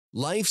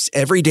Life's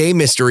everyday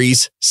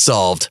mysteries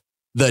solved.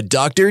 The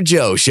Dr.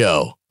 Joe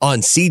Show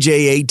on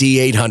CJAD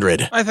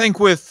 800. I think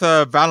with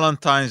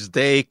Valentine's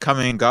Day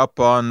coming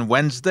up on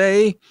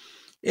Wednesday,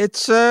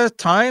 it's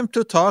time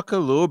to talk a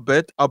little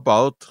bit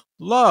about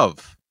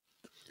love.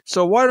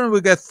 So why don't we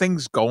get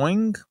things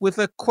going with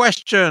a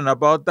question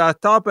about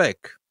that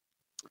topic?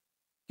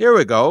 Here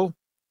we go.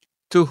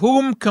 To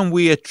whom can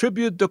we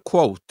attribute the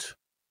quote,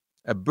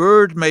 "A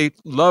bird may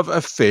love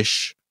a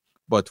fish,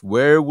 but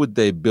where would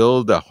they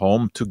build a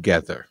home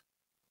together?"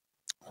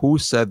 Who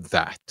said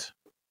that?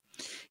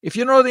 If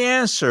you know the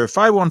answer,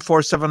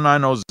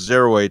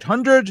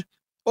 514-790-0800,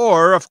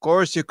 or, of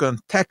course, you can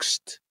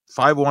text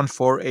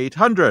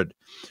 514-800.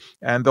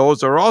 And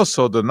those are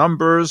also the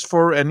numbers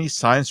for any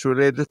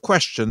science-related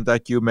question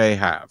that you may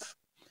have.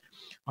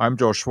 I'm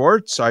Joe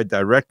Schwartz. I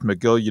direct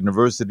McGill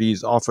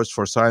University's Office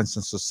for Science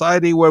and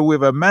Society, where we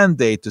have a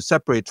mandate to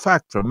separate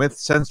fact from myth,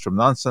 sense from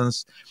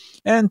nonsense,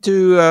 and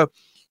to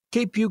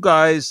keep you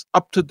guys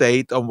up to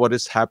date on what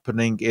is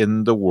happening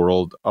in the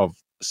world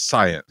of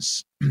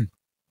science.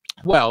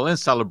 Well, in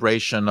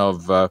celebration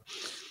of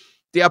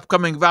the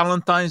upcoming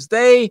Valentine's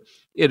Day,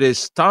 it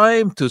is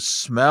time to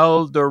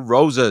smell the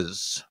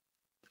roses.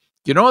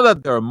 You know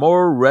that there are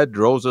more red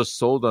roses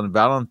sold on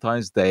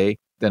Valentine's Day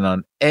than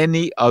on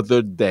any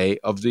other day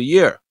of the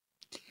year.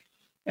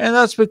 And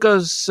that's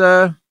because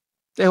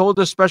they hold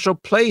a special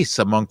place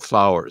among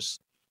flowers,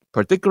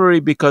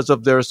 particularly because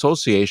of their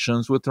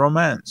associations with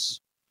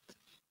romance.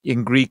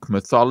 In Greek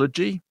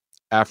mythology,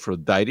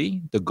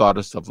 Aphrodite, the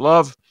goddess of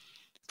love,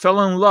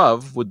 fell in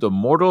love with the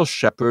mortal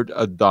shepherd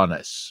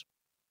Adonis.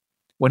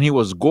 When he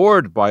was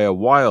gored by a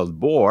wild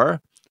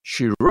boar,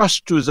 she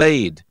rushed to his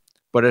aid,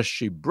 but as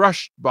she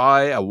brushed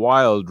by a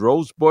wild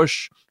rose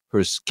bush,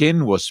 her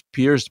skin was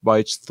pierced by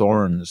its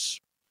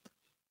thorns.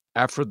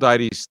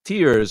 Aphrodite's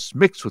tears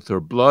mixed with her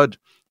blood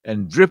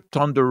and dripped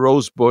on the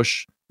rose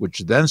bush, which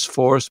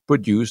thenceforth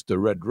produced the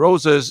red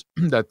roses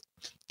that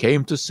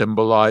came to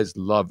symbolize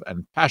love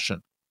and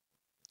passion.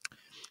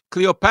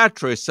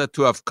 Cleopatra is said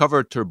to have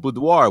covered her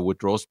boudoir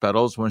with rose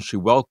petals when she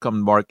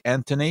welcomed Mark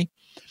Antony,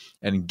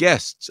 and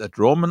guests at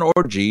Roman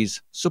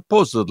orgies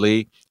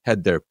supposedly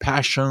had their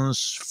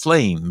passions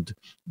flamed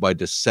by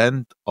the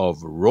scent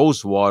of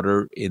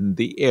rosewater in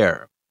the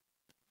air.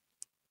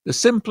 The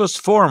simplest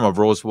form of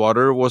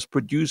rosewater was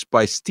produced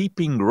by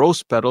steeping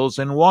rose petals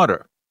in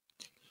water.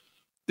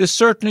 This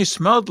certainly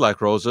smelled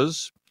like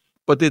roses,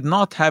 but did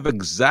not have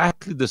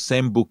exactly the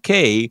same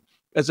bouquet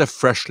as a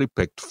freshly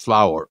picked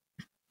flower.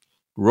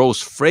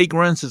 Rose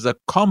fragrance is a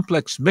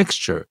complex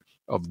mixture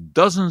of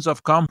dozens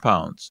of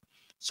compounds,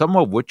 some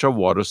of which are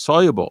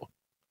water-soluble,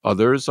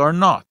 others are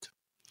not.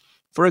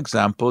 For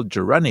example,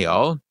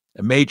 geraniol,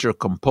 a major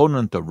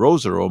component of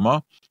rose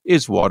aroma,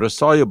 is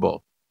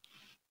water-soluble.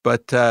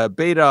 But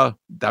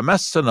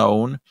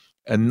beta-damascenone,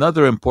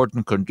 another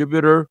important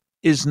contributor,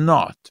 is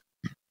not.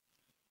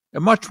 A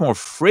much more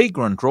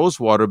fragrant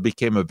rosewater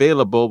became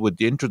available with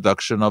the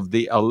introduction of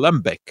the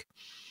alembic,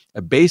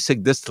 a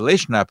basic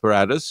distillation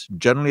apparatus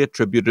generally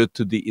attributed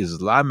to the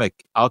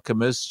Islamic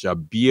alchemist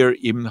Jabir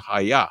ibn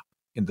Hayya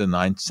in the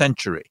 9th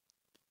century.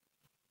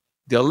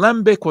 The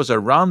alembic was a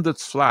rounded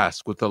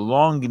flask with a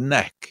long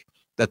neck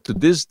that to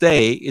this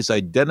day is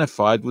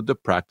identified with the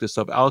practice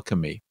of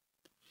alchemy.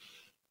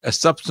 A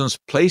substance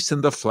placed in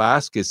the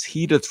flask is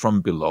heated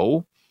from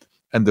below,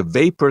 and the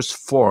vapors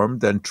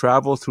formed and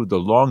travel through the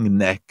long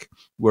neck,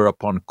 where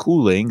upon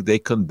cooling they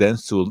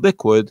condense to a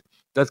liquid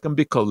that can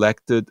be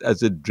collected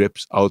as it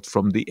drips out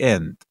from the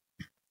end.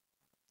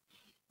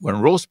 When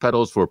rose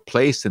petals were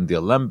placed in the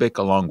alembic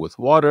along with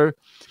water,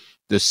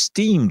 the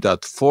steam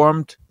that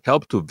formed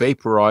helped to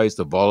vaporize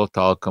the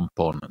volatile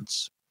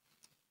components.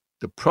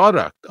 The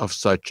product of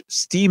such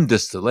steam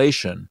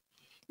distillation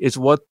is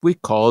what we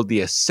call the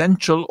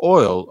essential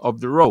oil of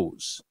the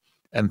rose,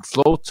 and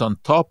floats on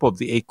top of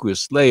the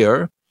aqueous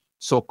layer,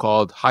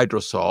 so-called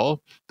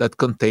hydrosol, that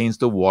contains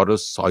the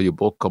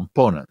water-soluble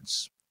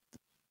components.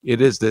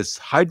 It is this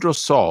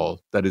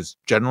hydrosol that is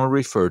generally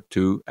referred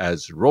to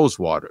as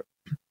rosewater.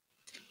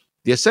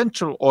 The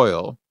essential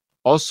oil,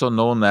 also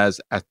known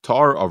as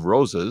attar of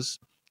roses,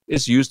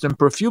 is used in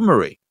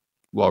perfumery,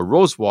 while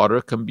rosewater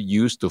can be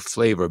used to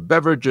flavor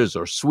beverages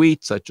or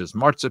sweets such as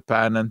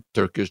marzipan and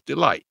Turkish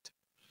delight.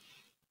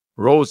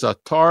 Rose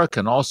attar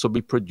can also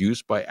be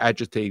produced by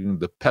agitating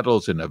the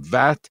petals in a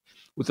vat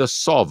with a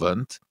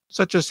solvent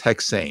such as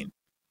hexane.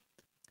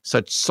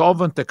 Such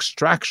solvent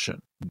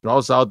extraction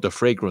draws out the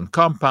fragrant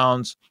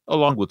compounds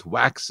along with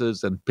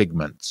waxes and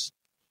pigments.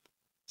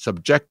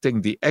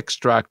 Subjecting the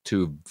extract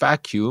to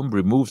vacuum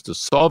removes the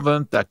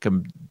solvent that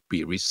can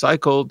be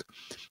recycled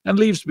and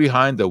leaves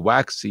behind a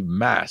waxy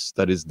mass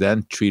that is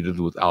then treated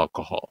with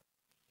alcohol.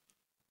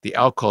 The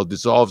alcohol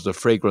dissolves the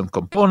fragrant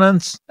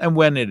components, and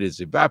when it is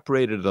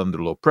evaporated under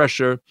low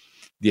pressure,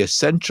 the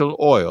essential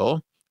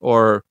oil,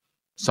 or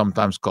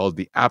sometimes called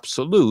the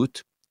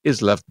absolute,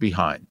 is left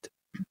behind.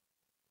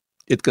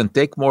 It can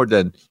take more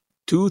than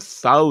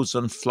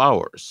 2,000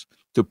 flowers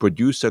to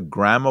produce a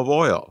gram of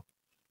oil,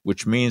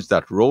 which means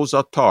that rose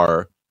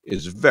attar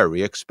is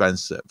very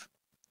expensive.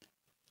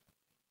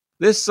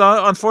 This,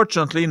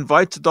 unfortunately,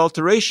 invites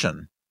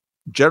adulteration,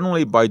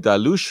 generally by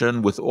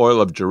dilution with oil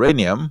of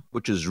geranium,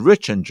 which is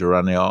rich in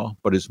geraniol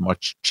but is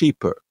much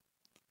cheaper.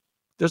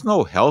 There's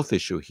no health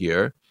issue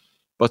here,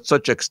 but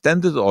such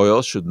extended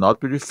oil should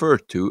not be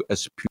referred to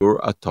as pure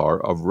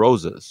attar of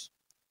roses.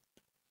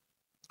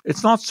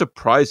 It's not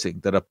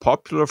surprising that a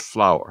popular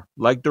flower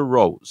like the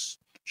rose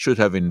should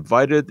have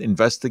invited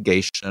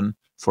investigation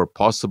for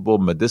possible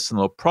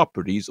medicinal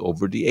properties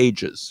over the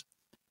ages.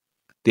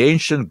 The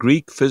ancient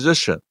Greek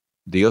physician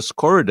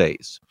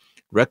Dioscorides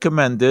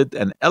recommended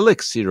an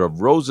elixir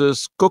of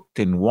roses cooked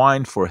in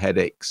wine for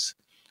headaches,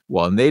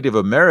 while Native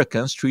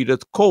Americans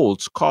treated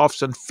colds,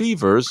 coughs, and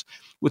fevers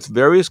with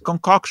various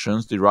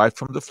concoctions derived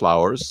from the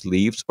flowers,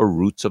 leaves, or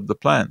roots of the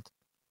plant.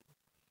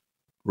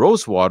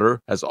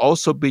 Rosewater has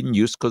also been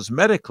used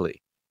cosmetically,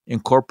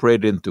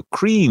 incorporated into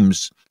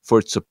creams for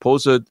its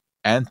supposed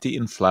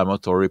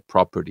anti-inflammatory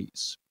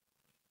properties.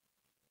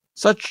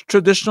 Such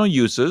traditional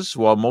uses,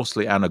 while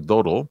mostly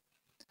anecdotal,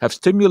 have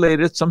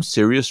stimulated some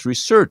serious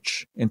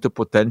research into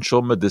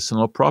potential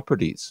medicinal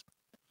properties,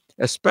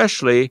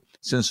 especially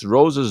since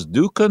roses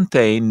do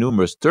contain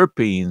numerous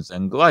terpenes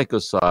and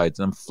glycosides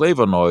and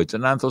flavonoids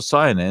and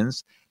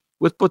anthocyanins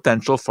with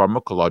potential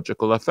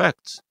pharmacological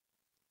effects.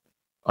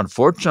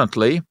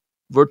 Unfortunately,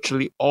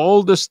 virtually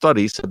all the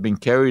studies have been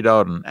carried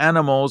out on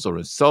animals or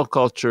in cell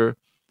culture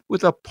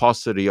with a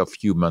paucity of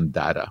human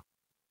data.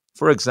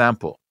 For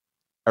example,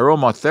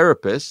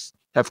 aromatherapists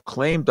have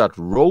claimed that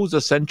rose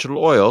essential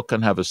oil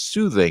can have a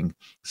soothing,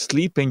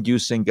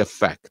 sleep-inducing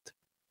effect.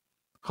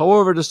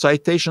 However, the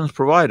citations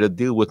provided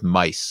deal with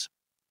mice.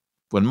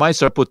 When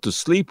mice are put to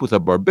sleep with a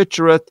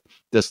barbiturate,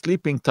 the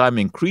sleeping time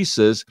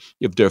increases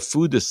if their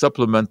food is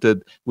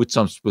supplemented with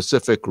some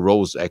specific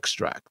rose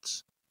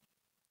extracts.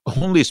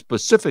 Only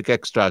specific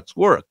extracts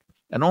work,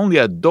 and only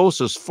at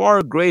doses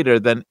far greater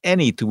than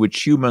any to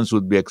which humans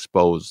would be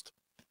exposed.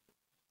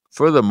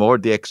 Furthermore,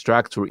 the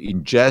extracts were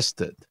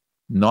ingested,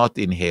 not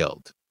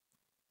inhaled.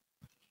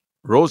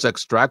 Rose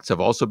extracts have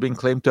also been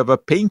claimed to have a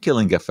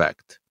pain-killing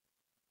effect.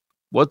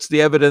 What's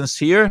the evidence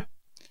here?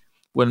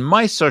 When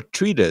mice are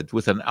treated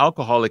with an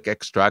alcoholic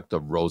extract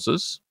of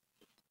roses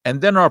and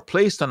then are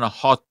placed on a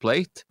hot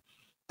plate,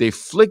 they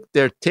flick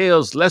their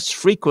tails less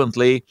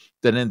frequently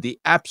than in the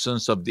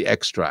absence of the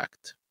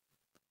extract.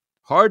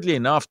 Hardly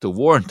enough to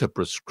warrant a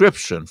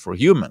prescription for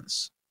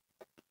humans.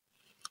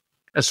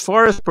 As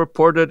far as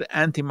purported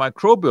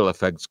antimicrobial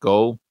effects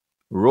go,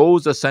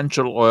 rose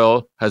essential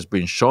oil has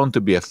been shown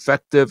to be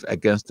effective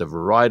against a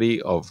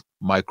variety of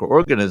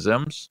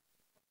microorganisms,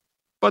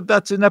 but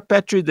that's in a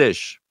petri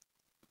dish.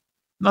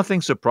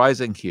 Nothing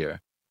surprising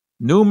here.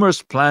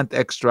 Numerous plant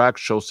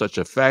extracts show such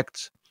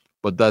effects,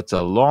 but that's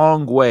a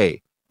long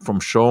way from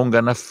showing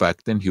an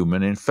effect in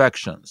human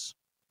infections.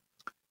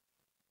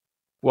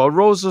 While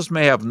roses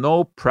may have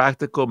no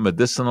practical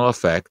medicinal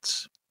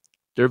effects,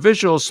 their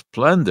visual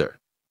splendor,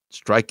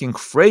 striking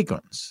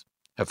fragrance,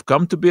 have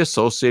come to be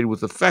associated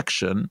with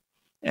affection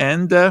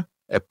and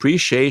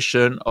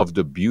appreciation of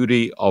the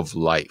beauty of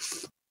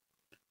life.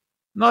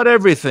 Not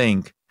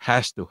everything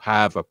has to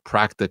have a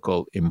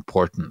practical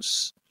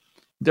importance.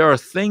 There are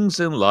things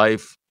in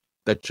life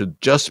that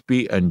should just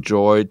be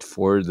enjoyed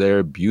for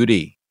their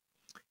beauty.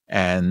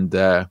 And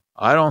I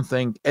don't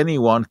think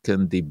anyone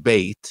can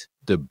debate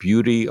the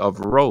beauty of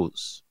a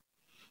rose.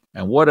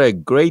 And what a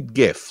great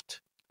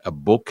gift a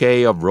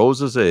bouquet of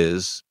roses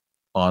is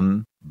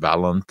on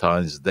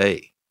Valentine's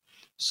Day.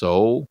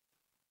 So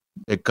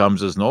it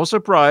comes as no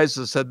surprise,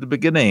 as I said at the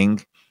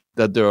beginning,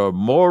 that there are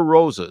more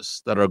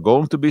roses that are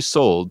going to be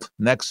sold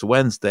next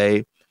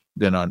Wednesday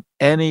than on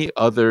any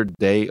other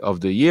day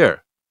of the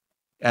year.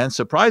 And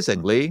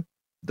surprisingly,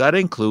 that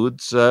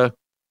includes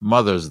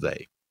Mother's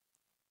Day.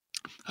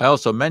 I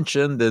also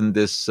mentioned in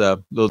this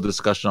little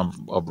discussion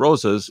of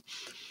roses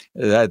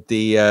that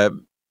the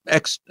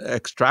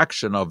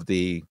extraction of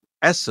the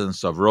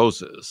essence of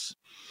roses,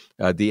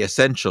 the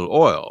essential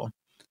oil,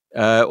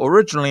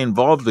 originally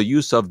involved the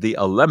use of the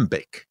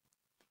alembic.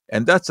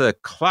 And that's a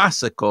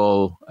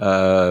classical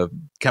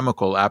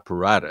chemical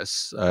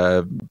apparatus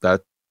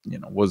that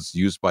was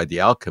used by the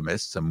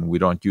alchemists. I mean, we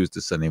don't use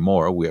this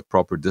anymore. We have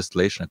proper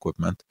distillation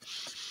equipment.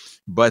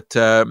 But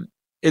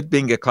it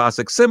being a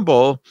classic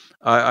symbol,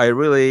 I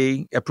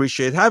really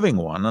appreciate having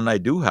one, and I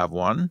do have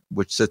one,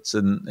 which sits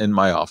in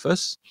my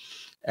office.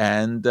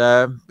 And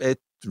it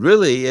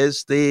really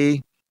is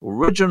the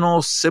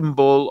original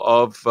symbol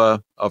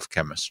of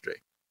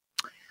chemistry.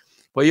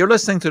 Well, you're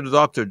listening to the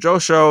Dr. Joe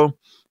Show,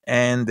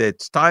 and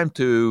it's time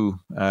to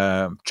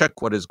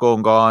check what is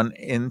going on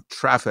in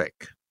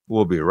traffic.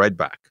 We'll be right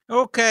back.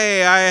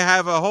 Okay, I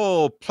have a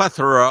whole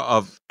plethora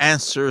of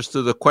answers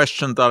to the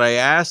question that I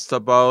asked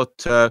about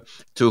to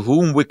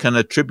whom we can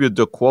attribute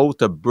the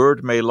quote, "A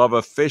bird may love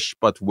a fish,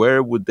 but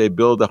where would they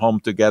build a home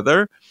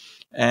together?"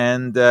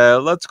 And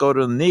let's go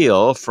to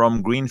Neil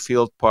from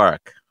Greenfield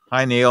Park.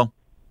 Hi, Neil.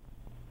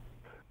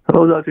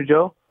 Hello, Dr.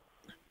 Joe.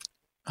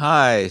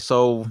 Hi.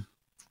 So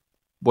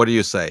what do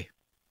you say?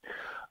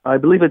 I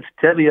believe it's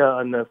Tevye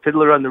on the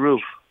Fiddler on the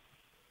Roof.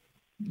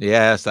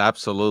 Yes,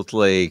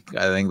 absolutely.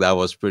 I think that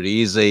was pretty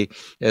easy.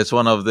 It's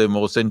one of the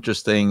most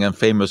interesting and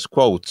famous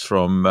quotes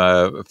from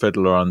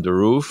Fiddler on the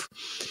Roof.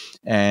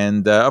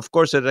 And of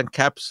course, it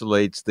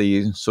encapsulates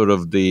the sort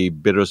of the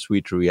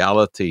bittersweet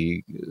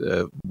reality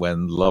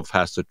when love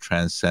has to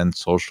transcend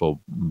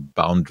social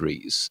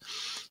boundaries.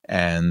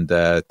 And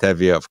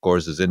Tevye, of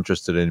course, is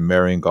interested in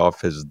marrying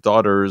off his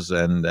daughters,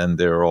 and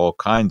there are all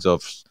kinds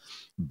of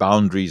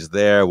boundaries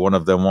there. One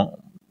of them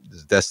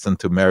is destined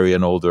to marry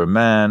an older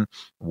man,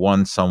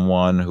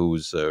 someone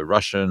who's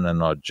Russian and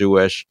not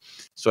Jewish.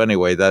 So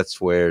anyway, that's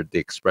where the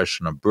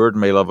expression "a bird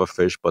may love a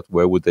fish, but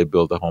where would they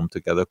build a home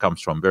together"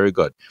 comes from. Very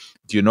good.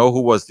 Do you know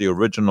who was the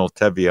original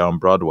Tevye on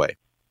Broadway?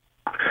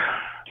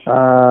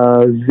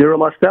 Zero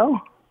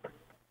Mostel?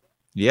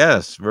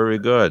 Yes, very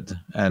good.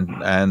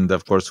 And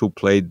of course, who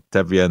played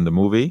Tevye in the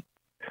movie?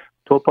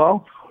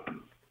 Topol?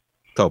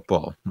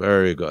 Topol.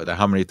 Very good.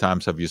 How many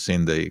times have you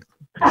seen the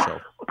show?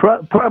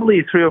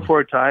 Probably 3 or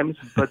 4 times,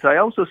 but I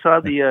also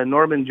saw the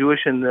Norman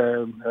Jewison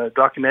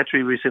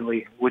documentary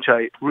recently, which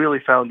I really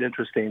found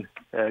interesting.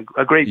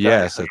 A great time.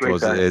 Yes, it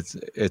was.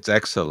 It's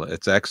excellent.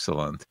 It's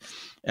excellent.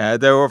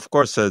 There were, of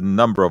course, a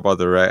number of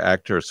other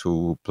actors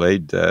who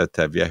played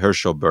Tevye.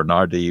 Herschel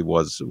Bernardi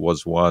was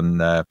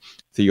one.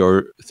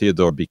 Theodore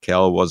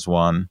Bikel was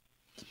one.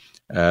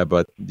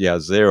 But yeah,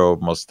 Zero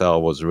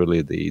Mostel was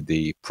really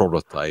the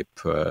prototype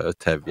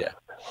Tevye.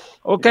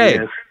 Okay,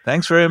 yes.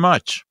 Thanks very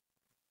much.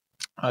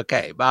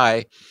 Okay,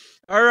 bye.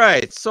 All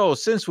right, so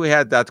since we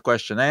had that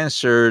question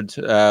answered,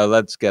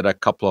 let's get a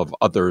couple of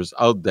others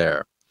out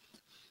there.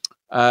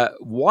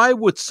 Why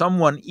would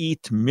someone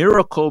eat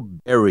miracle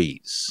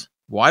berries?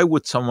 Why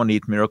would someone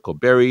eat miracle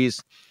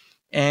berries?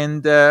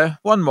 And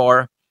one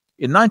more.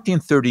 In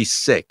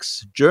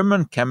 1936,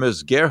 German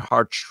chemist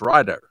Gerhard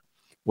Schrader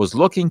was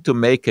looking to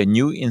make a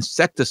new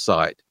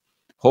insecticide,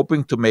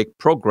 hoping to make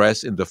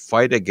progress in the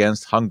fight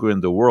against hunger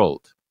in the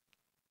world.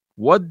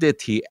 What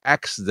did he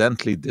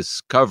accidentally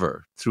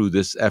discover through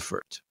this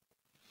effort?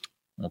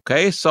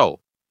 Okay, so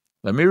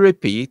let me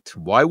repeat.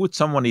 Why would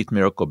someone eat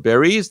miracle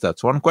berries?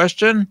 That's one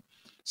question.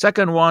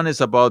 Second one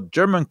is about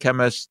German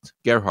chemist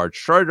Gerhard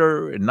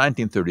Schrader in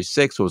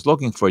 1936 who was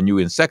looking for a new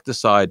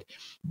insecticide,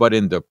 but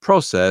in the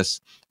process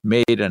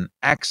made an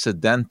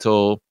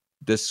accidental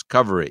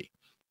discovery.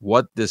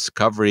 What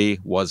discovery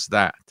was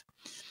that?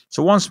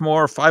 So once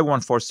more,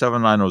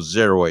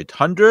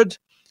 514-790-0800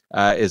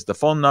 is the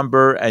phone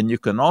number, and you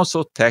can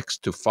also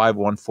text to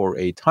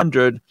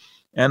 514-800.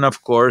 And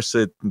of course,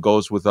 it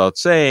goes without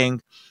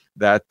saying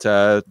that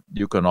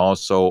you can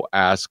also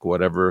ask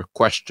whatever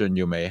question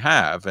you may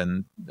have,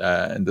 and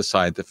in the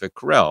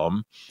scientific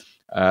realm,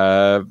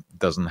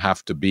 doesn't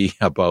have to be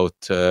about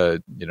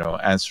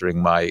answering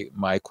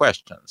my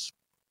questions.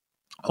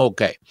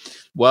 Okay,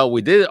 well,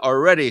 we did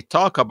already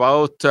talk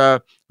about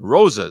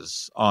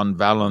roses on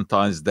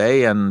Valentine's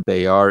Day, and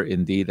they are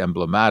indeed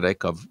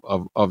emblematic of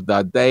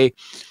that day.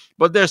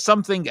 But there's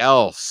something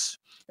else,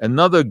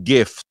 another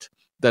gift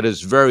that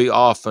is very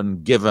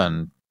often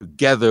given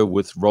together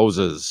with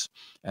roses,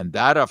 and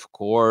that, of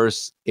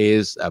course,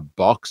 is a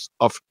box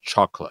of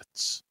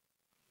chocolates.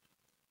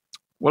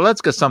 Well,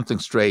 let's get something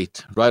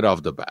straight right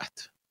off the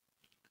bat.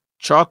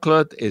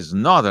 Chocolate is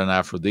not an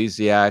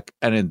aphrodisiac,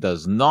 and it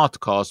does not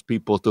cause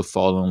people to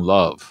fall in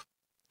love.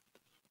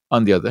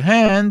 On the other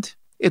hand,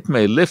 it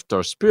may lift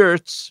our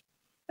spirits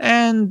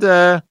and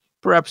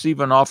perhaps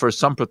even offer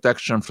some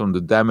protection from the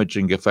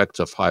damaging effects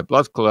of high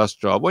blood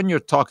cholesterol when you're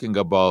talking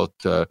about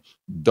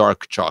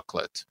dark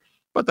chocolate.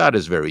 But that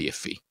is very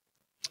iffy.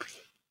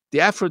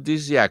 The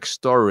aphrodisiac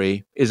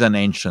story is an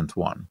ancient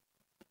one.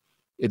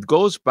 It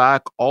goes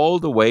back all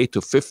the way to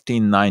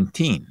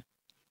 1519.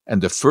 And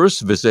the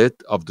first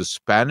visit of the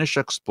Spanish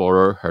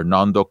explorer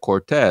Hernando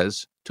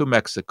Cortés to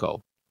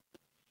Mexico.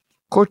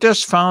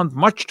 Cortés found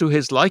much to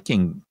his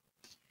liking,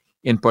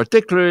 in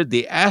particular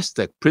the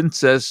Aztec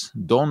princess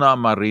Dona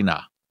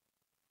Marina.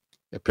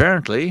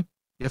 Apparently,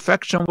 the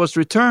affection was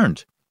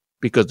returned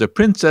because the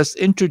princess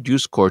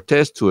introduced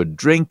Cortés to a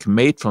drink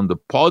made from the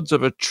pods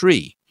of a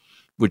tree,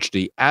 which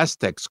the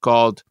Aztecs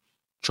called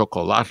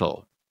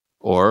chocolatl,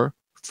 or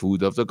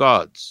food of the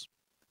gods.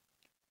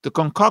 The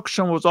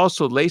concoction was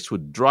also laced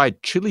with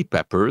dried chili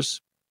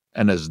peppers,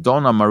 and as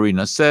Dona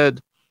Marina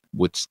said,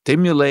 would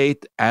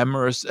stimulate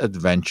amorous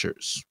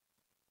adventures.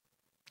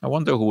 I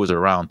wonder who was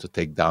around to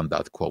take down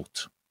that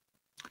quote.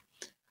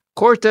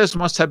 Cortés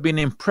must have been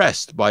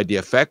impressed by the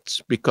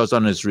effects because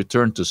on his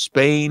return to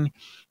Spain,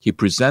 he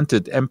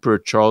presented Emperor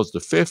Charles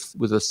V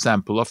with a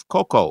sample of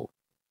cocoa.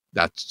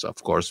 That's,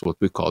 of course, what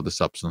we call the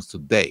substance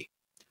today.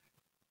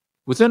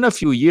 Within a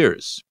few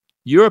years,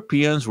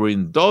 Europeans were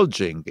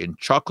indulging in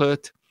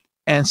chocolate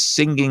and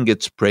singing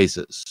its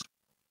praises.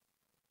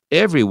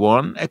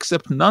 Everyone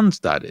except nuns,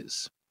 that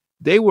is.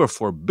 They were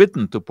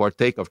forbidden to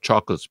partake of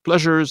chocolate's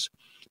pleasures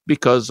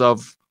because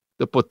of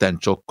the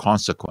potential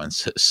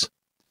consequences.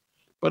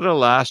 But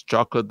alas,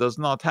 chocolate does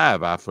not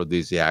have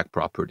aphrodisiac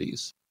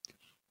properties.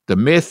 The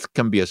myth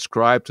can be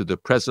ascribed to the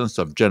presence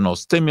of general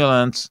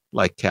stimulants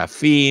like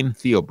caffeine,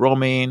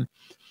 theobromine,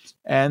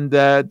 and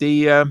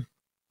the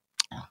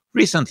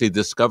recently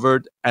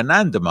discovered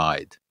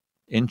anandamide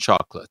in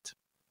chocolate.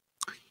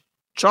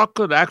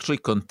 Chocolate actually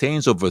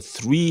contains over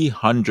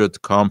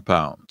 300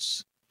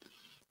 compounds.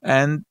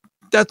 And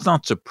that's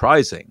not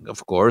surprising,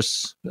 of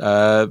course.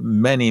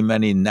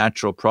 Many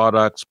natural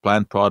products,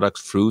 plant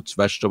products, fruits,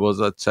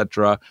 vegetables,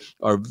 etc.,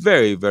 are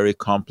very, very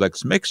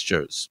complex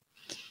mixtures.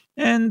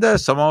 And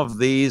some of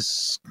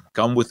these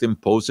come with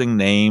imposing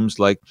names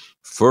like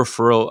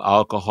furfuryl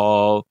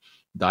alcohol,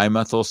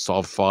 dimethyl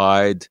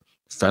sulfide,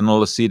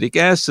 phenylacetic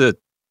acid,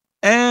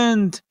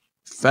 and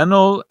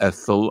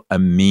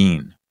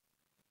phenylethylamine.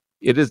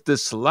 It is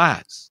this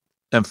last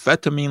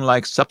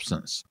amphetamine-like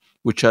substance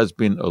which has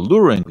been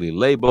alluringly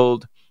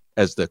labeled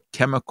as the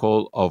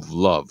chemical of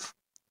love.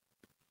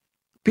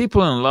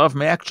 People in love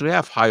may actually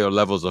have higher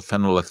levels of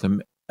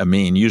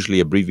phenylethylamine,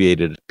 usually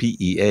abbreviated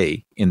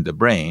PEA, in the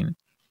brain,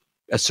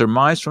 as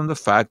surmised from the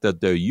fact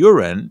that their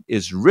urine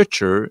is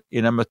richer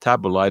in a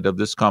metabolite of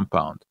this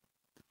compound.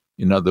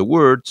 In other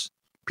words,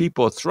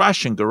 people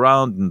thrashing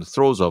around in the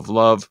throes of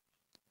love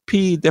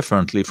pee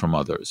differently from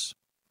others.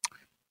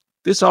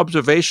 This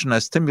observation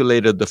has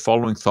stimulated the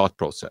following thought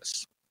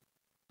process.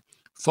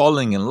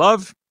 Falling in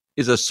love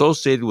is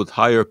associated with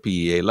higher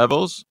PEA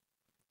levels.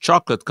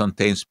 Chocolate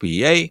contains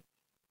PEA,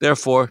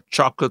 therefore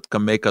chocolate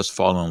can make us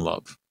fall in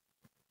love.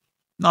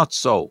 Not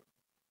so.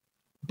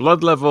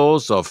 Blood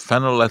levels of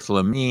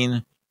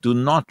phenylethylamine do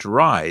not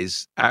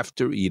rise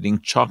after eating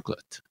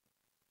chocolate.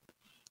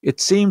 It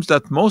seems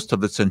that most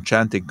of its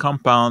enchanting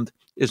compound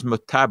is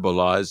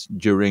metabolized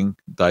during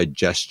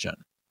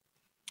digestion.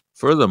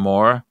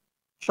 Furthermore,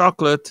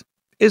 chocolate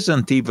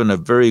isn't even a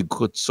very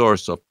good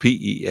source of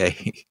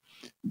PEA.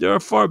 There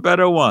are far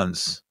better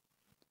ones.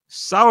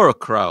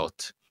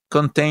 Sauerkraut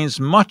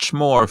contains much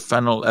more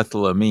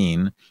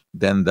phenylethylamine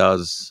than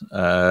does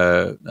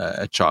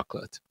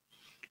chocolate.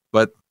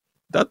 But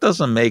that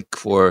doesn't make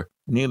for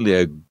nearly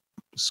as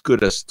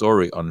good a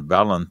story on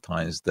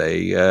Valentine's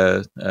Day,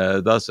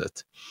 does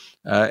it?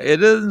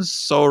 It isn't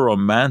so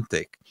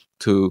romantic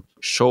to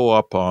show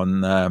up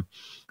on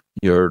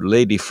your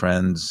lady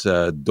friend's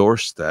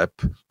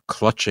doorstep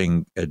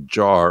clutching a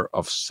jar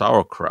of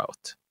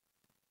sauerkraut.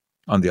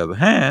 On the other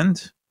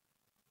hand,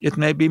 it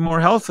may be more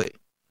healthy.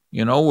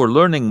 You know, we're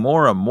learning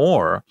more and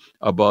more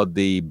about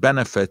the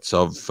benefits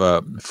of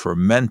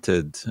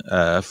fermented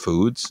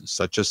foods,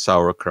 such as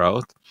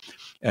sauerkraut,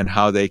 and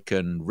how they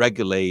can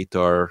regulate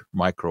our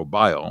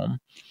microbiome,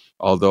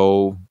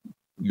 although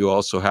you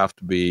also have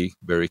to be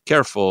very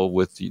careful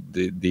with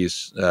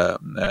these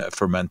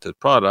fermented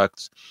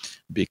products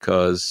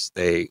because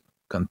they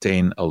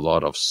contain a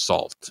lot of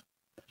salt.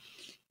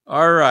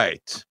 All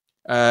right.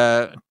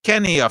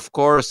 Kenny, of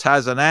course,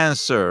 has an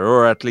answer,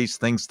 or at least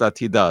thinks that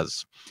he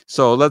does.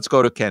 So let's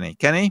go to Kenny.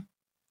 Kenny?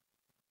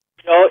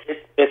 So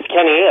it's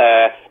Kenny.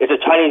 It's a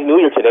Chinese New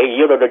Year today,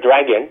 Year of the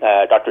Dragon,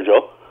 Dr.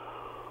 Joe.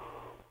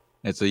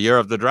 It's the Year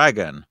of the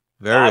Dragon.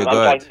 Very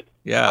good.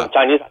 I'm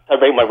Chinese. I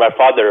celebrate my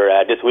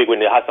father this week when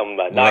they have some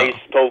nice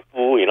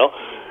tofu, you know.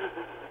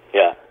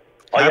 Yeah.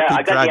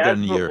 Happy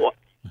Dragon Year.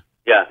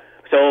 Yeah.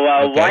 So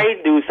why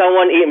do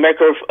someone eat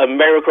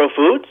miracle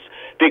foods?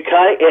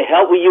 Because it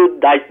helps you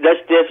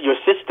digest your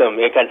system.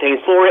 It contains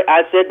folic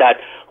acid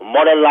that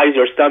modernize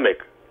your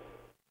stomach.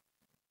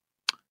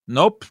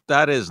 Nope,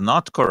 that is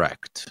not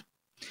correct.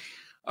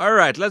 All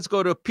right, let's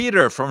go to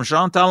Peter from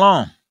Jean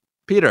Talon.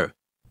 Peter.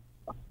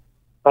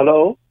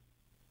 Hello?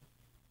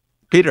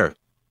 Peter.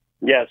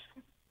 Yes.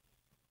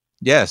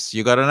 Yes,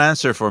 you got an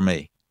answer for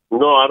me.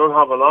 No, I don't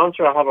have an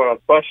answer. I have a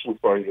question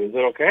for you. Is it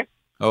okay?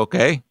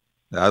 Okay,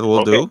 that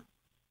will do.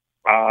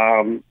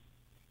 I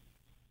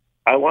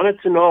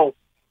wanted to know,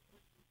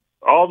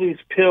 all these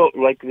pills,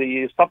 like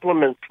the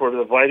supplements for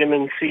the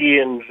vitamin C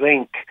and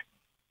zinc,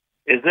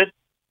 is it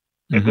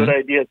a good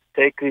idea to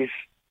take these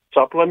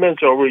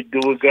supplements, or do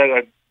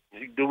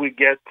we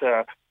get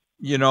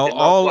you know,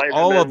 all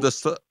of the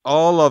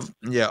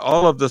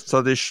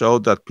studies show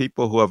that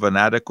people who have an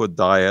adequate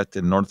diet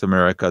in North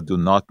America do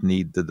not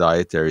need the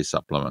dietary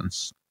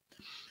supplements.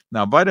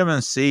 Now,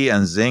 vitamin C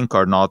and zinc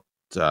are not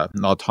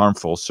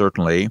harmful,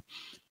 certainly,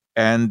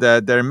 and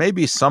there may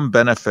be some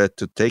benefit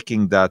to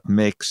taking that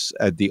mix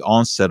at the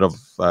onset of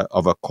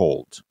a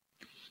cold.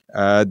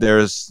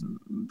 There's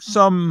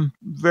some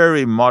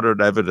very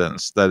moderate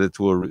evidence that it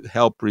will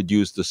help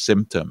reduce the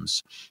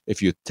symptoms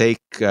if you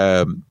take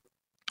a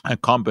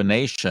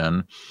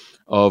combination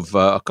of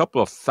a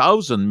couple of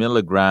 1,000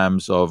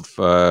 milligrams of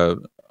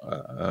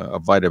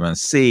vitamin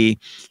C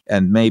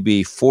and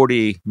maybe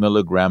 40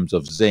 milligrams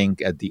of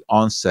zinc at the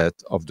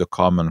onset of the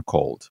common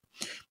cold.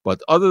 But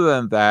other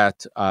than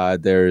that,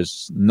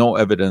 there's no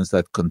evidence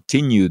that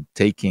continued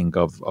taking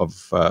of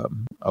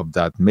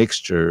that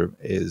mixture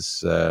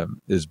is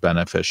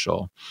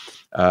beneficial.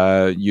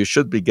 You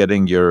should be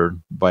getting your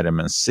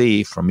vitamin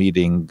C from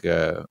eating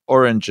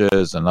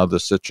oranges and other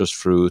citrus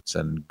fruits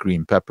and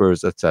green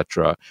peppers,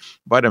 etc.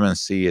 Vitamin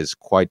C is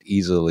quite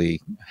easily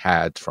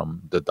had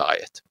from the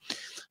diet.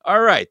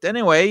 All right.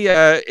 Anyway,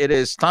 it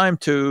is time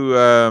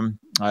to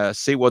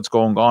see what's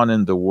going on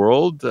in the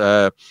world.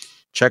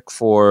 check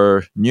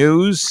for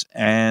news.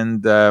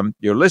 And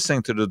you're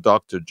listening to the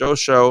Dr. Joe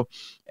Show.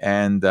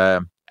 And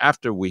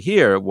after we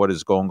hear what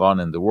is going on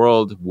in the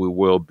world, we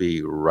will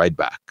be right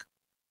back.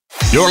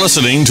 You're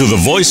listening to the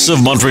Voice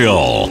of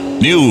Montreal.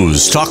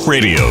 News Talk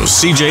Radio,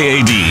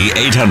 CJAD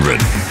 800,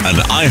 an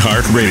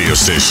iHeart radio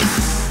station.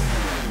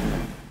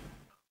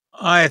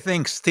 I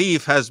think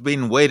Steve has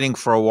been waiting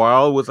for a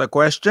while with a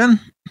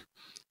question.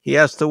 He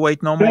has to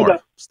wait no more.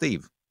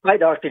 Steve. Hi,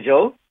 Dr.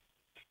 Joe.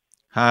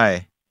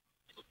 Hi.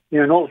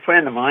 You're an old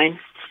friend of mine.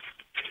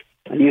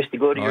 I used to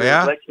go to your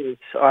lectures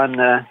on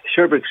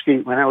Sherbrooke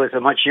Street when I was a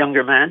much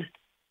younger man.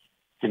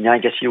 And I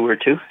guess you were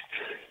too.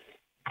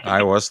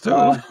 I was too.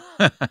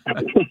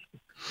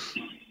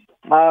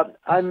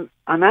 I'm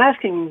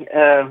asking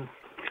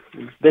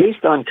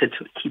based on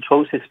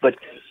ketosis, but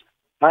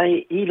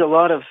I eat a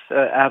lot of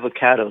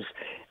avocados.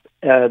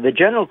 The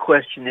general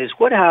question is,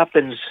 what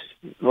happens?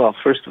 Well,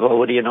 first of all,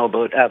 what do you know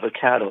about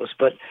avocados?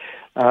 But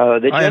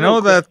I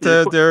know that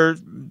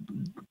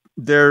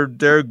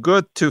they're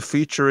good to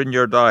feature in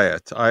your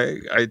diet.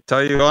 I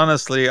tell you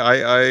honestly,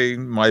 I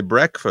my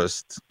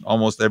breakfast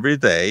almost every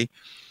day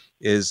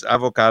is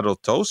avocado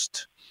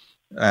toast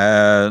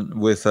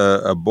with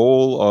a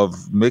bowl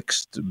of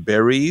mixed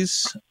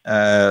berries,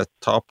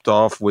 topped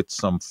off with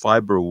some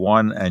Fiber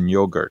One and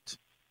yogurt.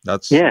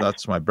 That's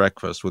my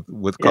breakfast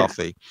with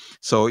coffee.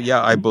 So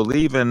I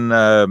believe in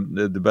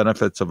the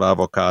benefits of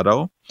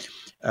avocado.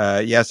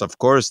 Yes, of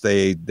course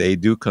they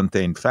do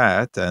contain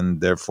fat,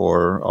 and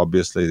therefore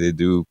obviously they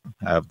do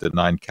have the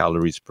 9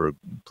 calories per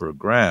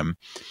gram.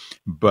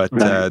 But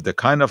the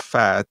kind of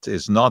fat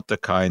is not the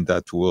kind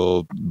that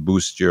will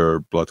boost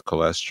your blood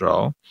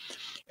cholesterol.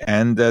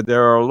 And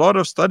there are a lot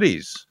of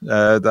studies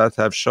that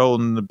have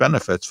shown the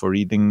benefits for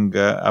eating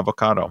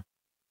avocado.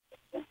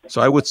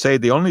 So I would say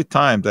the only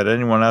time that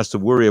anyone has to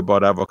worry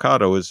about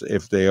avocado is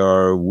if they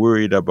are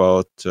worried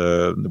about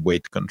the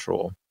weight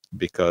control,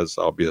 because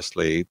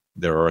obviously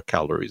there are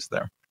calories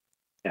there.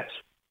 Yes.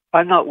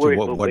 I'm not worried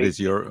about what weight. Is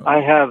your...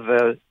 I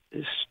have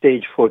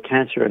stage 4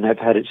 cancer, and I've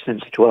had it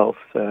since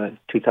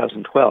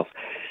 2012.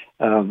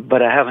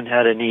 But I haven't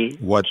had any...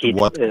 What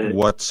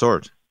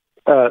sort?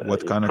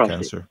 What kind of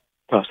cancer?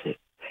 Prostate.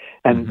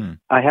 And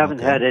I haven't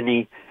had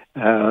any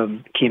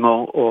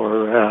chemo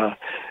or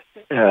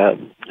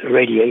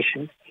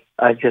radiation.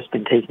 I've just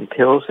been taking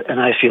pills, and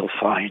I feel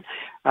fine.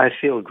 I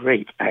feel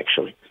great,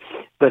 actually.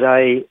 But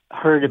I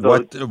heard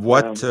about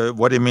what do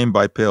you mean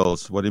by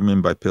pills? What do you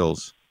mean by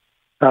pills?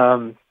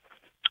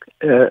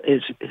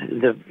 Is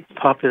the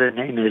popular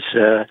name is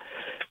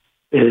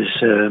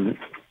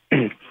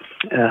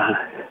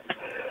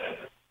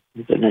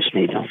goodness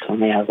me, don't tell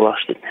me I've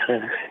lost it.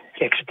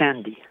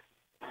 Xtandi.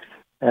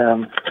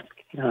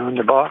 On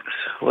the box,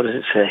 what does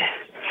it say?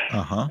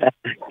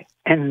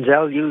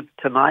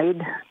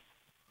 Enzalutamide.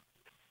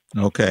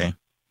 Okay.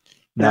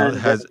 Now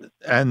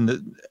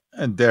and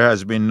there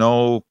has been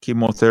no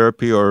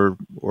chemotherapy or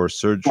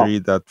surgery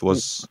that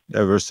was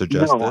ever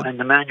suggested? No, and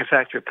the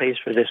manufacturer pays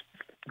for this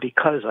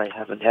because I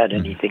haven't had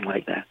anything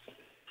like that.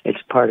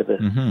 It's part of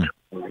it.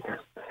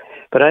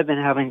 But I've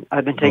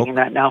been taking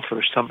that now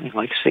for something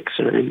like 6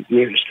 or 8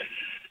 years.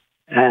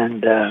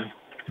 And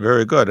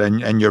very good.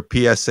 And your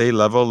PSA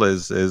level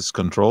is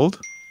controlled?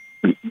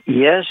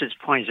 Yes, it's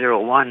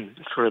 0.01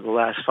 for the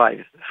last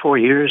 4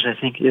 years, I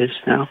think it is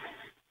now.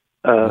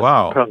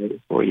 Wow. Probably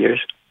 4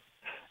 years.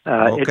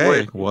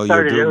 Okay. Well,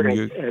 you're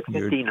doing at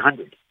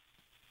 1,500.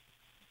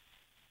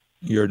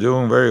 You're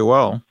doing very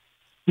well.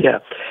 Yeah.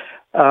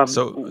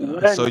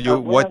 So you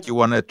want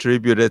to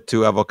attribute it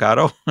to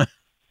avocado?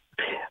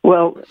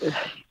 Well,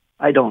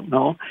 I don't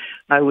know.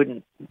 I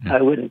wouldn't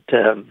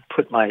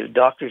put my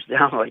doctors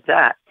down like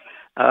that.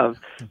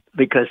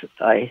 Because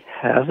I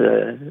have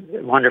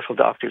wonderful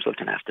doctors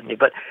looking after me.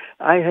 But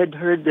I had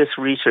heard this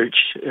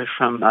research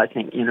from, I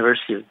think,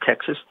 University of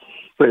Texas,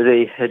 where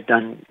they had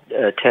done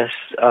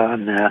tests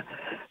on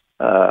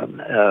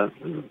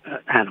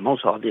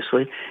animals,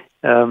 obviously,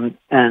 and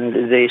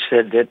they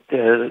said that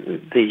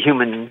the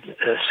human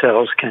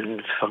cells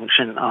can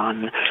function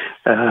on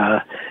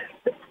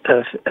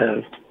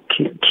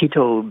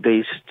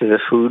keto-based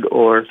food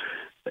or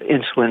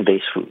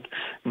insulin-based food,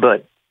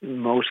 but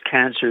most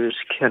cancers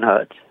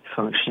cannot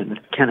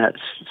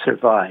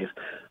survive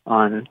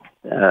on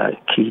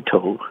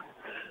keto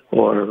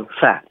or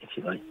fat, if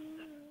you like.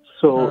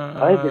 So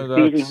I've been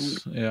feeding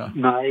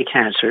my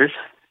cancers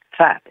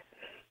fat,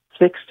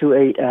 6 to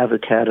 8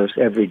 avocados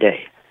every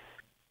day.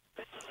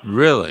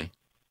 Really?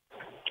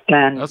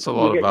 And that's a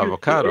lot of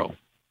avocado.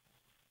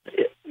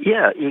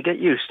 Yeah, you get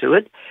used to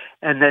it,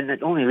 and then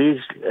it only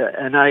leaves.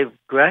 And I've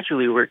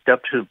gradually worked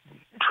up to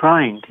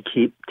trying to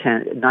keep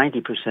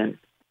 90%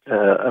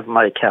 of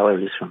my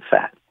calories from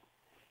fat.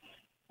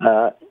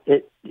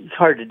 It's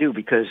hard to do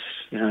because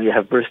you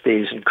have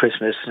birthdays and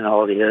Christmas and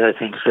all the other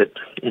things that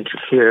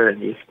interfere,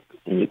 and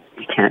you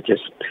can't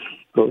just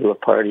go to a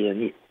party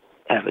and eat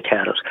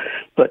avocados.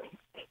 But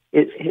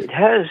it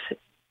has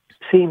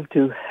seemed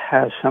to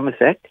have some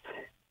effect.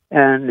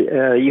 And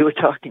you were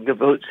talking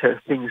about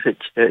things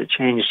that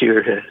changed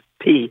your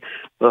pee.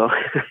 Well,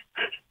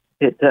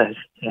 It does.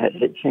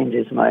 It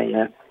changes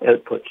my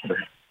output.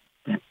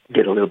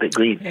 Get a little bit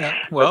green. Yeah.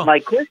 Well, but my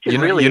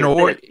question really is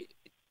what?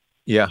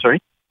 Yeah. Sorry.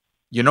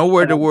 You know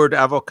where the word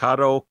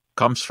avocado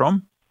comes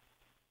from?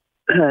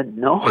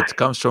 No. It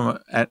comes from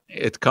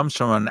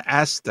an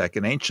Aztec,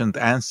 an ancient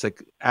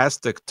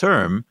Aztec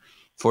term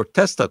for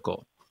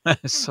testicle.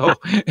 So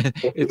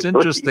it's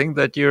interesting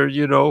that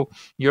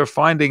you're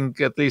finding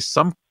at least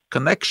some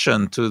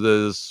connection to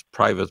those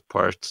private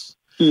parts.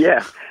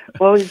 Yeah.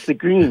 Well, it's the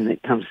green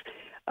that comes.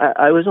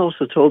 I was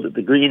also told that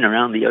the green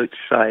around the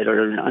outside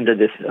or under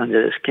the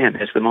skin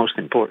is the most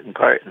important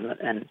part,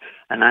 and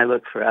I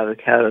look for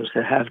avocados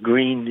that have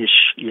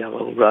greenish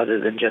yellow rather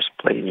than just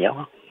plain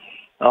yellow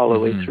all the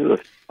way through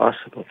if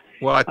possible.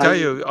 Well, I tell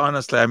you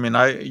honestly, I mean,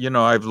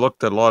 I've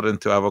looked a lot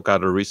into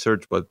avocado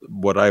research, but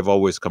what I've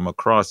always come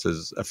across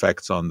is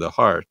effects on the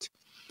heart.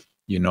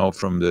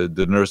 From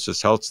the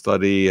Nurses' Health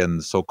Study and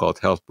the so-called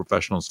Health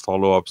Professionals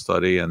Follow-Up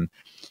Study, and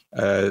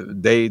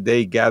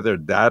they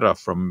gathered data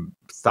from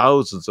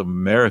thousands of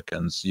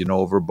Americans,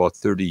 over about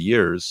 30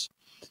 years.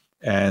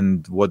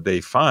 And what they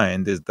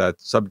find is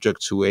that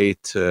subjects who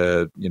ate,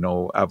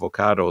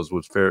 avocados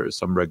with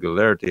some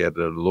regularity had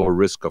a lower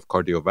risk of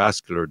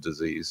cardiovascular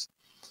disease.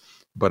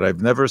 But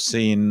I've never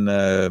seen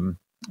the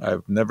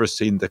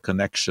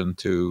connection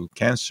to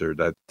cancer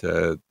that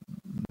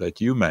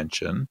you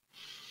mentioned.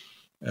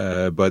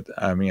 But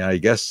I mean, I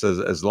guess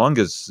as long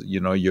as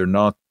you're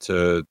not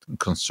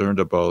concerned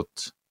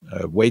about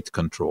weight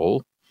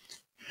control,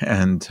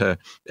 and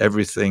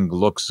everything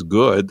looks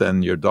good,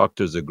 and your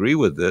doctors agree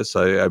with this,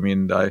 I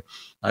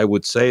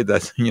would say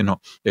that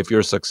if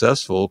you're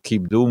successful,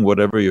 keep doing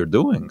whatever you're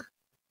doing.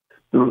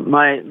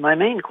 My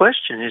main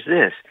question is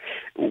this: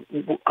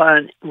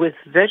 with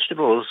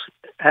vegetables,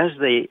 as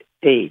they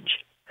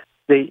age,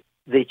 they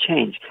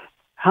change.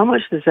 How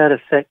much does that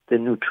affect the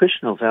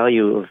nutritional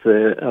value of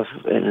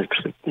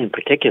in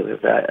particular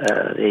the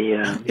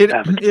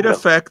it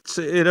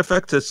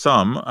affects it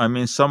some. I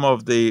mean, some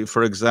of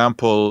for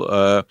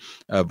example,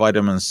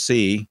 vitamin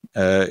C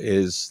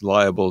is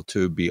liable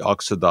to be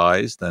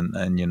oxidized, and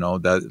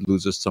that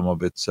loses some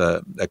of its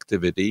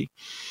activity.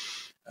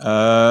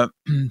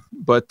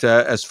 But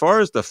as far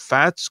as the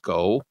fats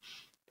go,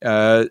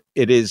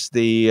 it is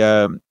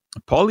the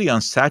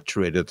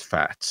polyunsaturated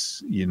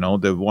fats,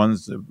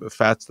 the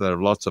fats that have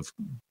lots of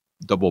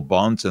double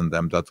bonds in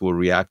them that will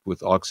react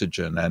with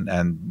oxygen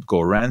and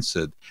go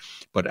rancid.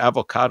 But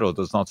avocado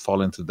does not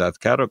fall into that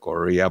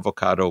category.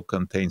 Avocado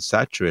contains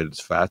saturated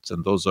fats,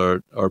 and those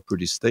are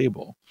pretty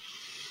stable.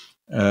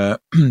 The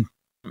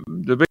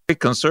big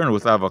concern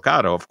with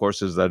avocado, of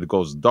course, is that it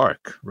goes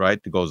dark, right?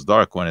 It goes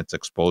dark when it's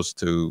exposed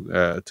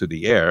to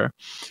the air.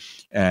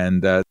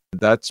 And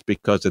that's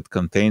because it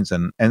contains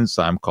an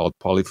enzyme called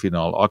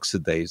polyphenol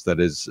oxidase that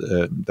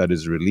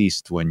is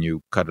released when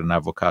you cut an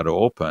avocado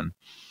open,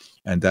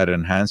 and that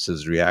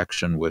enhances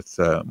reaction with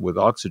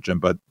oxygen.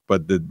 But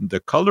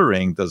the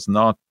coloring does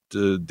not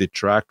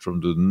detract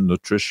from the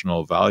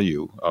nutritional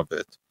value of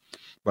it.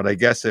 But I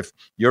guess if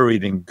you're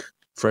eating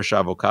fresh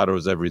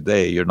avocados every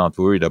day, you're not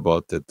worried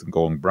about it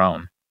going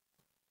brown.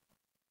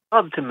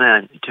 To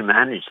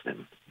manage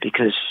them,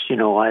 because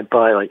I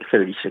buy like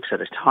 36 at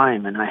a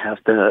time, and I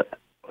have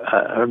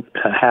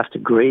to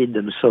grade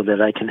them so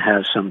that I can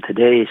have some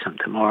today, some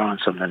tomorrow, and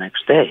some the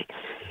next day,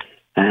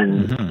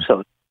 and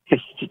so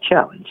it's a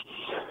challenge.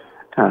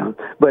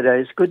 But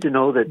it's good to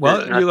know that.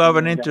 Well, you have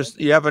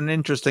an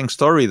interesting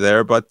story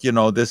there, but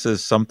this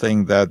is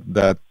something that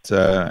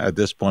at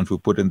this point we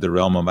put in the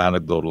realm of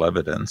anecdotal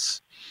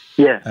evidence.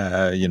 Yeah.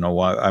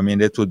 I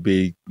mean, it would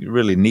be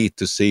really neat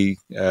to see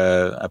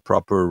a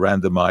proper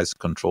randomized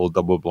controlled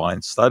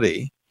double-blind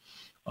study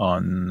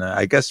on,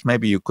 I guess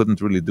maybe you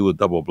couldn't really do a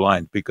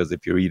double-blind, because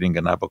if you're eating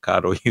an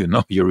avocado,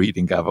 you're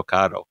eating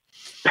avocado.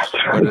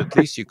 But at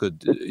least you could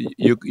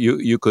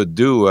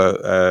do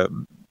a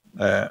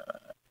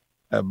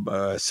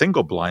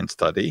single-blind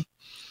study.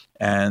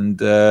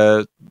 And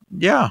I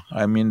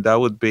mean, that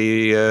would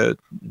be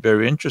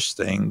very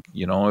interesting,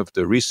 if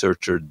the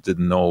researcher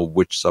didn't know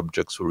which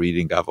subjects were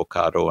eating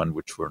avocado and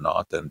which were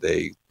not, and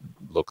they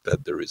looked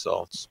at the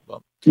results.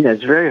 Well, yeah,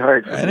 it's very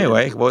hard.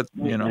 Anyway,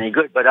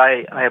 good, but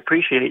I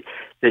appreciate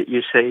that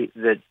you say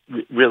that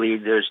really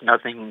there's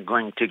nothing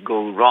going to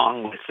go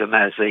wrong with them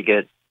as they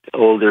get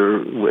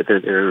older, whether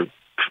they're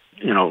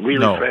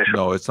really fresh.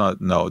 No, it's not.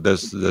 No,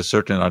 there's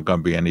certainly not going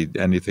to be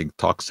anything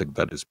toxic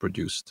that is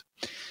produced.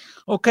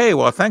 Okay,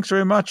 well, thanks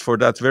very much for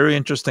that very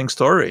interesting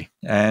story,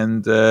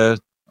 and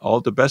all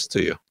the best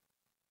to you.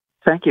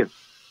 Thank you.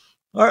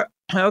 All right.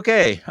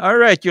 Okay. All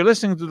right. You're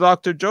listening to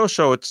Dr. Joe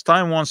Show. It's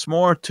time once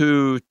more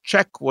to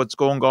check what's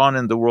going on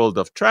in the world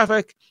of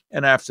traffic,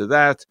 and after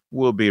that,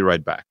 we'll be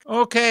right back.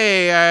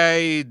 Okay,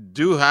 I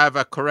do have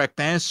a correct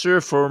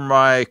answer for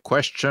my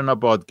question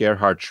about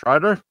Gerhard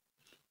Schrader,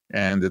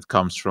 and it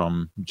comes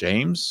from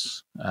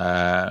James,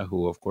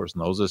 who, of course,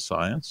 knows his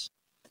science.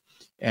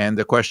 And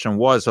the question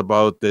was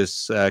about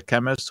this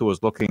chemist who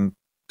was looking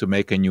to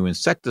make a new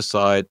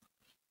insecticide,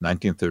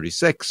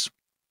 1936,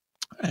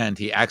 and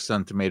he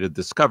accidentally made a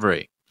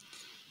discovery.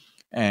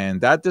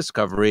 And that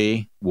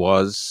discovery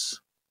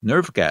was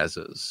nerve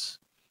gases,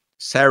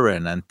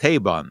 sarin and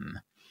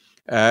tabun.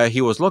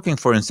 He was looking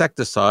for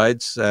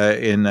insecticides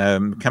in a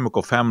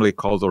chemical family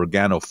called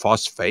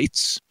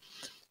organophosphates.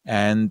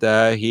 And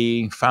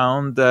he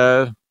found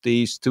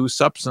these two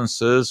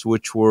substances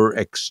which were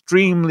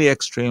extremely,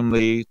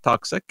 extremely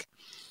toxic.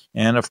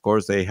 And of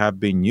course, they have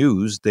been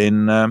used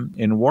in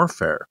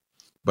warfare.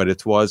 But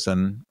it was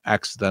an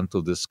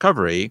accidental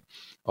discovery,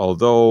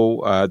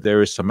 although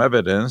there is some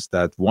evidence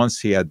that once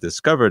he had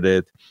discovered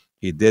it,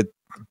 he did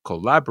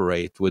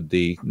collaborate with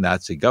the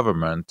Nazi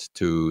government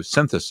to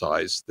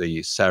synthesize the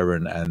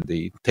sarin and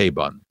the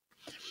tabun.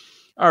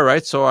 All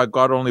right, so I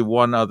got only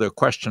one other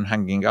question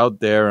hanging out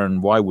there,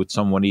 and why would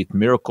someone eat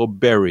miracle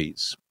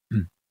berries?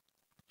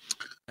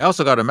 I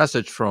also got a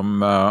message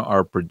from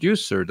our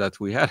producer that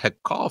we had a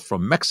call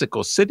from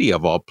Mexico City,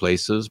 of all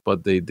places,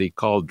 but the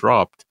call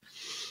dropped.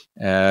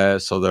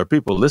 So there are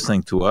people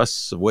listening to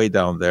us way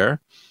down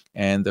there,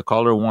 and the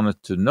caller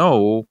wanted to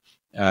know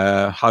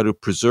how to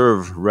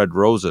preserve red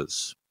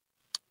roses.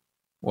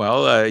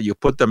 Well, you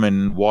put them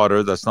in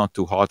water that's not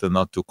too hot and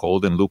not too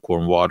cold, in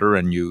lukewarm water,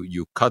 and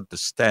you cut the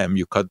stem,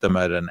 you cut them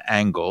at an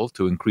angle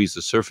to increase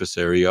the surface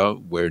area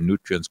where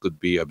nutrients could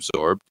be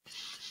absorbed.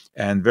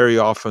 And very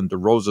often the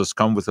roses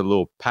come with a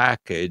little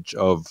package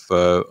of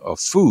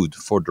food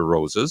for the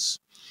roses.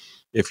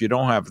 If you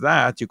don't have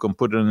that, you can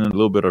put in a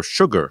little bit of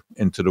sugar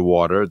into the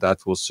water.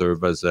 That will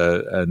serve as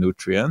a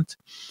nutrient.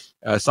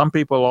 Some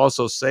people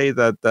also say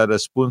that a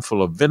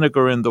spoonful of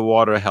vinegar in the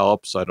water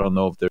helps. I don't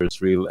know if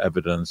there's real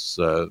evidence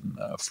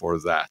for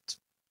that.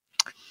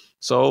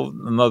 So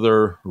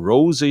another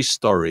rosy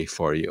story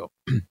for you.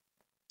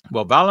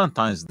 Well,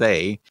 Valentine's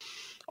Day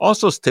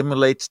also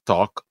stimulates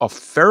talk of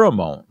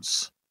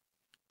pheromones.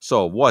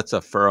 So what's a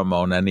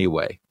pheromone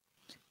anyway?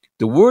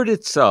 The word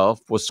itself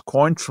was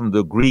coined from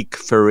the Greek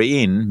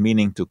pherein,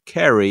 meaning to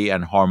carry,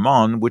 and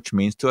hormone, which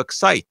means to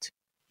excite.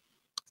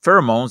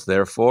 Pheromones,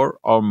 therefore,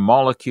 are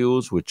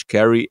molecules which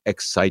carry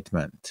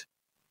excitement.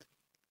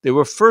 They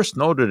were first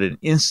noted in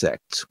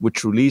insects,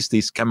 which release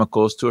these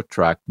chemicals to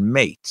attract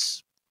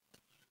mates.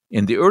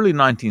 In the early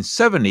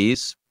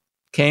 1970s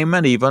came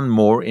an even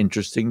more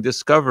interesting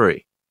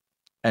discovery.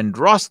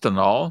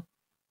 Androstenol,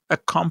 a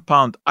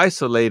compound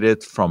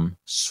isolated from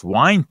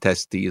swine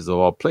testes of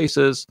all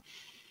places,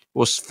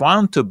 was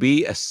found to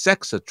be a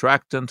sex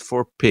attractant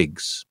for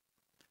pigs.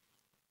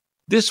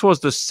 This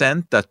was the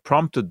scent that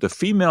prompted the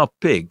female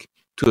pig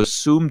to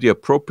assume the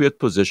appropriate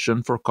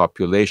position for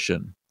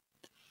copulation.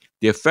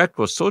 The effect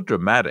was so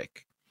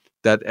dramatic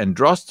that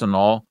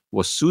androstenol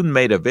was soon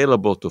made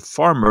available to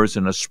farmers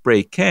in a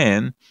spray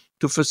can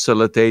to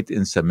facilitate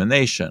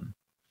insemination.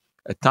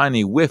 A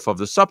tiny whiff of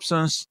the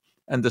substance,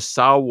 and the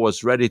sow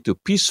was ready to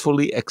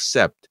peacefully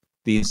accept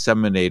the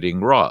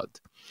inseminating rod.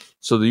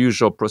 So the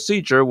usual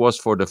procedure was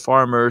for the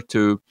farmer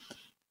to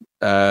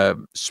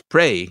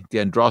spray the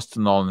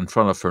androstenol in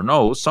front of her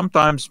nose,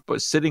 sometimes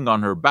sitting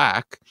on her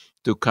back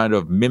to kind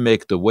of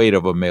mimic the weight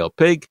of a male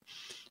pig.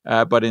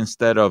 But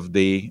instead of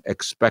the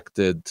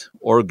expected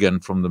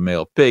organ from the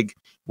male pig,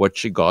 what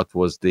she got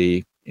was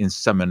the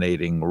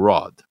inseminating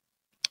rod.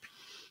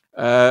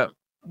 The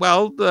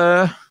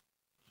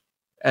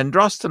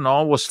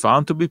androstenol was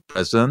found to be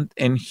present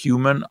in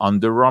human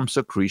underarm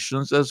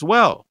secretions as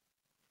well.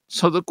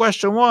 So the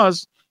question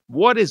was,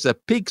 what is a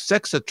pig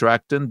sex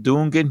attractant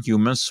doing in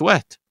human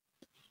sweat?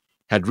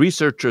 Had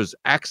researchers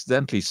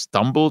accidentally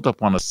stumbled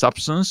upon a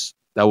substance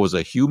that was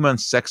a human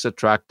sex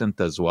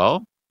attractant as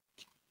well?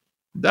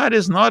 That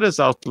is not as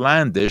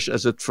outlandish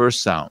as it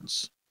first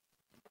sounds.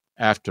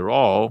 After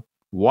all,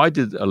 why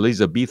did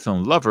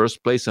Elizabethan lovers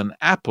place an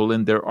apple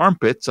in their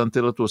armpits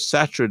until it was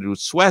saturated with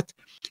sweat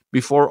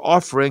before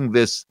offering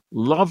this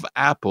love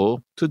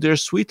apple to their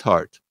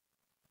sweetheart?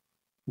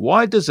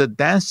 Why does a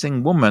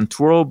dancing woman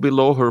twirl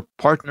below her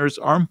partner's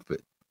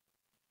armpit?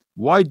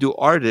 Why do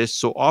artists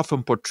so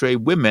often portray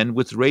women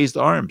with raised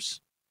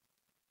arms?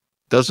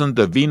 Doesn't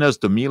the Venus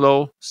de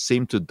Milo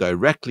seem to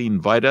directly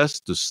invite us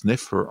to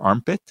sniff her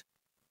armpit?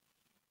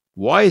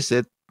 Why is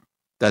it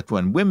that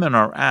when women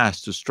are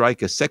asked to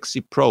strike a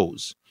sexy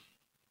pose,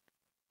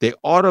 they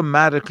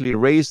automatically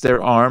raise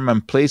their arm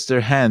and place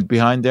their hand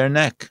behind their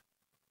neck?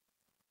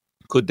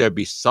 Could there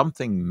be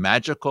something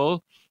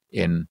magical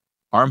in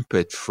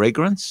armpit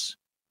fragrance?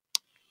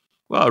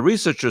 Well,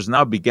 researchers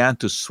now began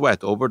to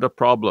sweat over the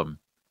problem.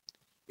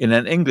 In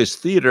an English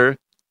theater,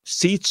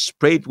 seats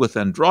sprayed with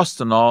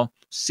androstenol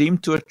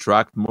seemed to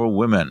attract more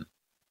women.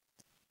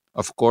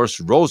 Of course,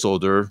 rose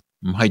odor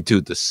might do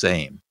the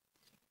same.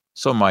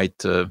 So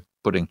might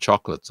putting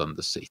chocolates on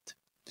the seat.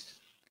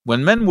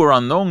 When men were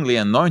unknowingly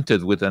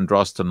anointed with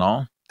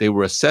androstenol, they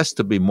were assessed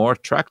to be more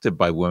attractive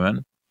by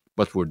women,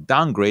 but were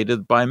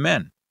downgraded by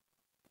men.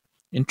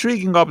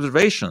 Intriguing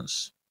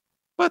observations,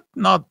 but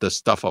not the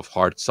stuff of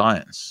hard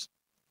science.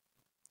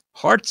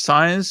 Hard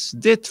science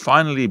did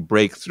finally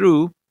break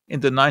through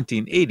in the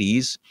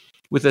 1980s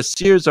with a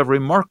series of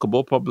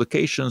remarkable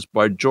publications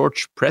by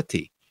George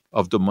Pretty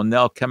of the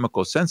Monell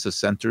Chemical Senses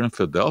Center in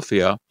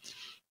Philadelphia,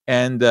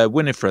 and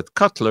Winifred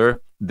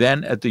Cutler,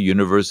 then at the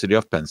University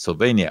of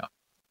Pennsylvania.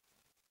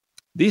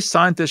 These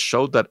scientists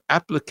showed that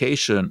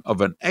application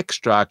of an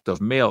extract of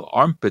male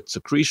armpit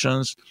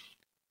secretions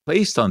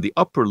placed on the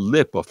upper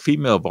lip of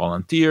female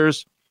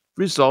volunteers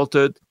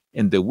resulted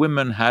in the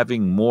women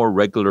having more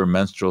regular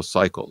menstrual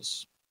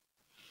cycles.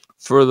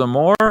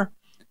 Furthermore,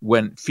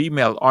 when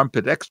female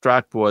armpit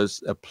extract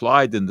was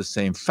applied in the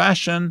same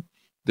fashion,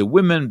 the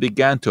women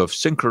began to have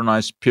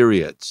synchronized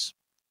periods.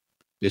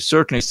 There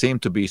certainly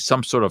seemed to be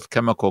some sort of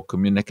chemical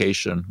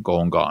communication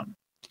going on.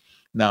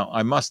 Now,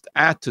 I must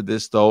add to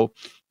this, though,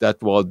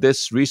 that while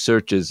this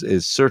research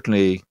is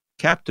certainly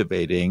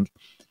captivating,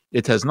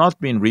 it has not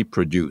been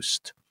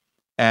reproduced,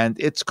 and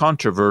it's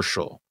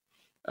controversial.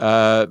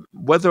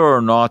 Whether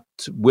or not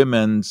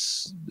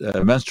women's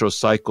menstrual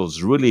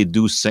cycles really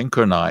do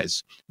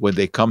synchronize when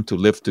they come to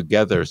live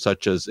together,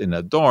 such as in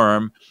a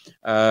dorm,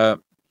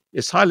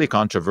 is highly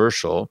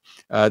controversial.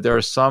 There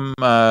are some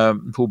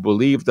who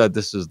believe that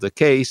this is the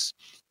case,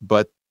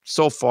 but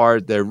so far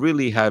there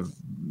really have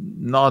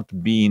not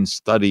been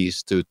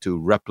studies to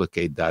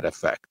replicate that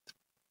effect.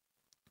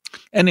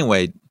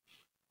 Anyway,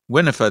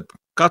 Winifred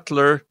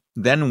Cutler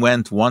then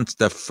went one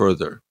step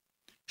further.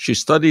 She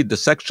studied the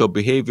sexual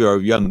behavior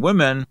of young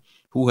women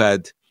who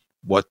had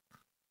what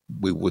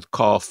we would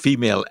call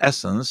female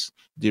essence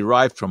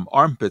derived from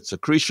armpit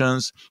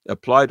secretions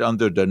applied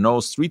under the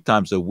nose 3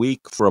 times a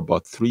week for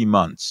about 3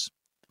 months.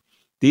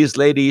 These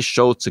ladies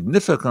showed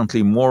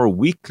significantly more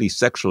weekly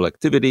sexual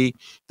activity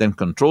than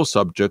control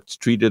subjects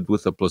treated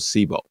with a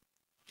placebo.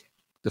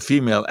 The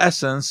female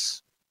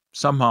essence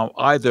somehow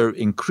either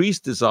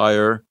increased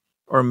desire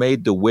or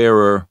made the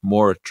wearer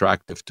more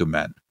attractive to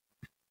men.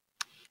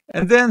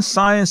 And then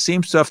science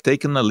seems to have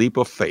taken a leap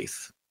of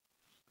faith.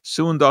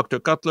 Soon Dr.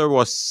 Cutler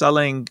was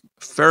selling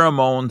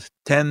pheromone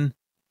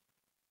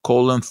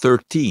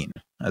 10:13,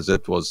 as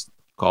it was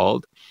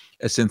called,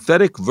 a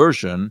synthetic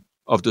version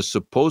of the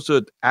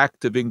supposed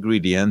active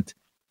ingredient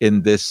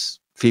in this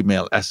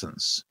female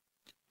essence.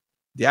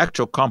 The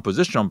actual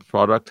composition of the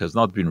product has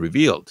not been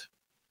revealed,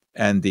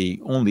 and the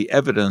only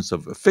evidence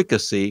of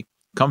efficacy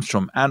comes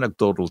from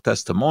anecdotal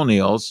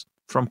testimonials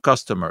from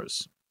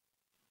customers.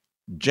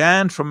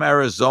 Jan from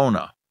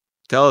Arizona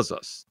tells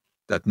us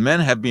that men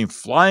have been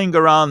flying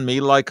around me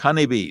like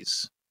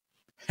honeybees,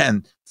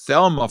 and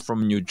Thelma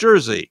from New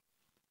Jersey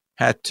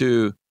had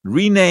to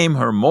rename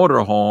her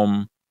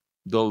motorhome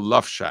the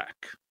Love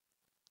Shack.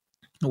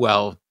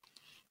 Well,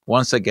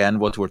 once again,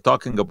 what we're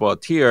talking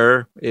about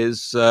here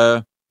is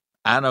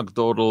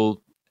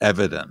anecdotal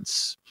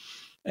evidence,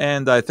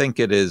 and I think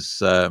it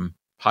is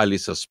highly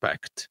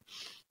suspect.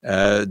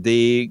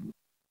 The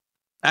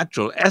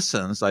actual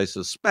essence, I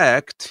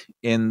suspect,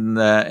 in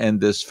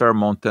this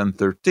pheromone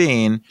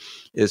 1013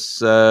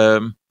 is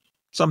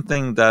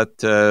something that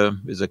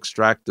is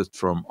extracted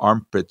from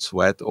armpit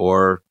sweat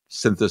or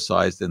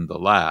synthesized in the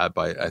lab.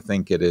 I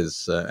think it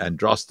is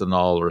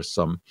androstenol or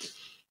some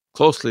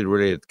closely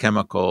related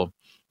chemical.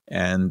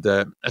 And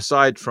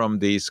aside from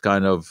these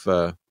kind of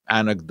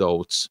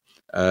anecdotes,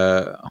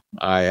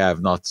 I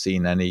have not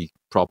seen any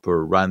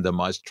proper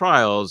randomized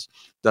trials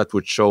that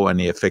would show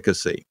any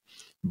efficacy.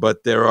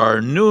 But there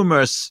are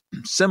numerous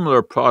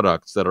similar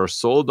products that are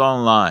sold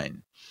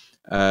online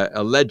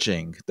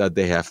alleging that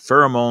they have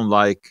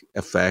pheromone-like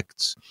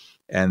effects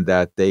and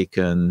that they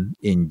can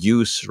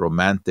induce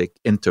romantic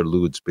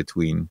interludes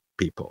between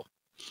people.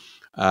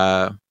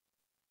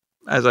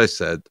 As I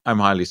said, I'm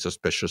highly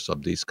suspicious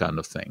of these kind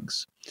of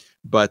things.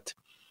 But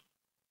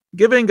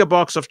giving a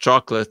box of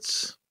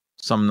chocolates,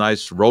 some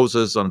nice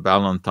roses on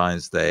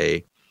Valentine's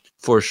Day,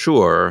 for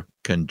sure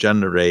can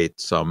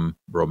generate some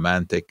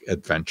romantic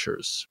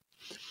adventures.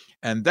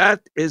 And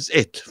that is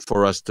it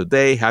for us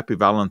today. Happy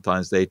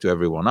Valentine's Day to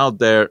everyone out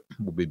there.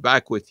 We'll be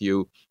back with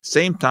you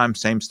same time,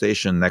 same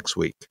station next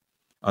week.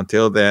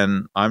 Until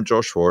then, I'm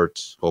Joe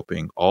Schwartz,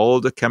 hoping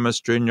all the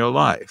chemistry in your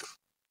life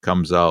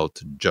comes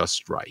out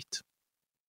just right.